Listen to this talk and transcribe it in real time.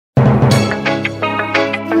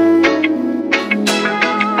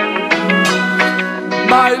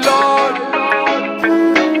my Lord.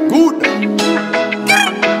 Good.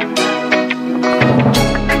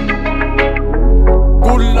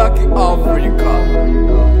 Good lucky Africa.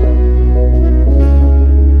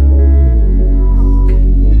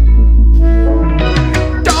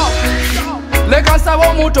 Lekasaba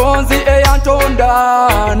omutonzi eyantonda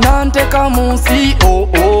nanteka mu nsi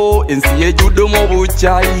ensi ejjuddemu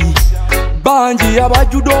obukyayi bangi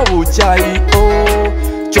abajjudde obukyayi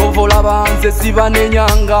kyova olaba nze siba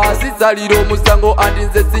nenyanga sisalira omusango anti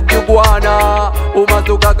nze sijjugwana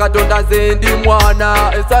omaso ga Katonda nze ndi mwana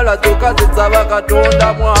ensala zokka zisaba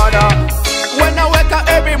Katonda mwana. When I wake up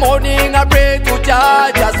every morning I pray to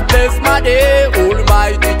Jah, just bless my day,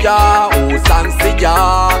 Almighty Jah, oh thanks to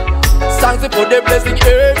Jah. Thanks for the blessing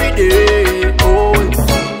every day. Oh,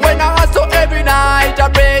 when I hustle every night, I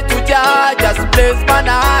pray to Jah, just bless my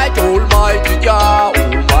night, Almighty Jah,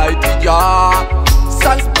 Almighty Jah.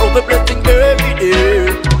 Thanks for the blessing every day.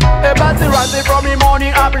 A busy rising from the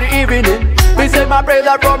morning up the evening. We say my prayer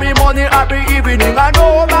from the morning up the evening. I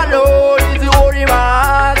know my Lord is the only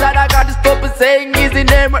man that I got to stop saying His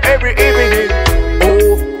name every evening.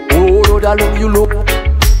 Oh Lord, I love you, Lord.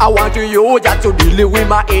 I want you just to deal with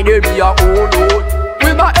my enemy, oh Lord.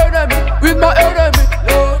 With my enemy,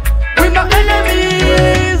 Lord. With my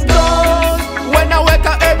enemies, Lord. When I wake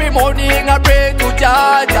up every morning, I pray to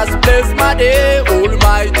Jah, just bless my day,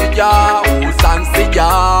 Almighty Jah, oh thanks to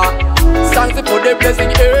Jah. Thanks for the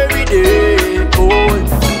blessing every day, oh.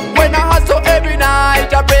 When I hustle every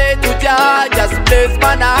night, I pray to Jah, just bless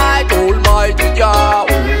my night, Almighty Jah,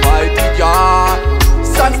 Almighty Jah.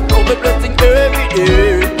 Thanks for the blessing every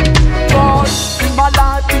day. God, in my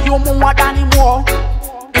life you're more than more.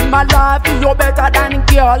 In my life you're better than a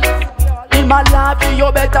girl. In my life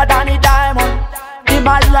you're better than a diamond. In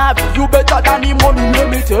my life you better than the money, let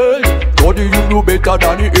me tell you. God, you know better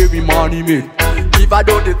than every money make. If I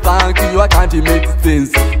don't thank you, I can't make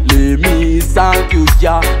sense. Let me thank you,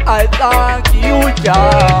 Jah. I thank you,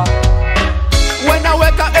 Jah. When I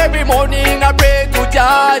wake up every morning, I pray to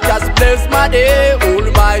Jah, just bless my day,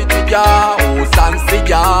 Almighty Jah, oh thanks to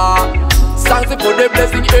Jah. Thanks for the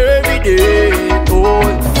blessing every day, oh.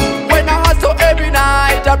 When I hustle every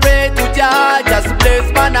night, I pray to Jah, just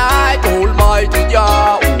bless my night, Almighty Jah,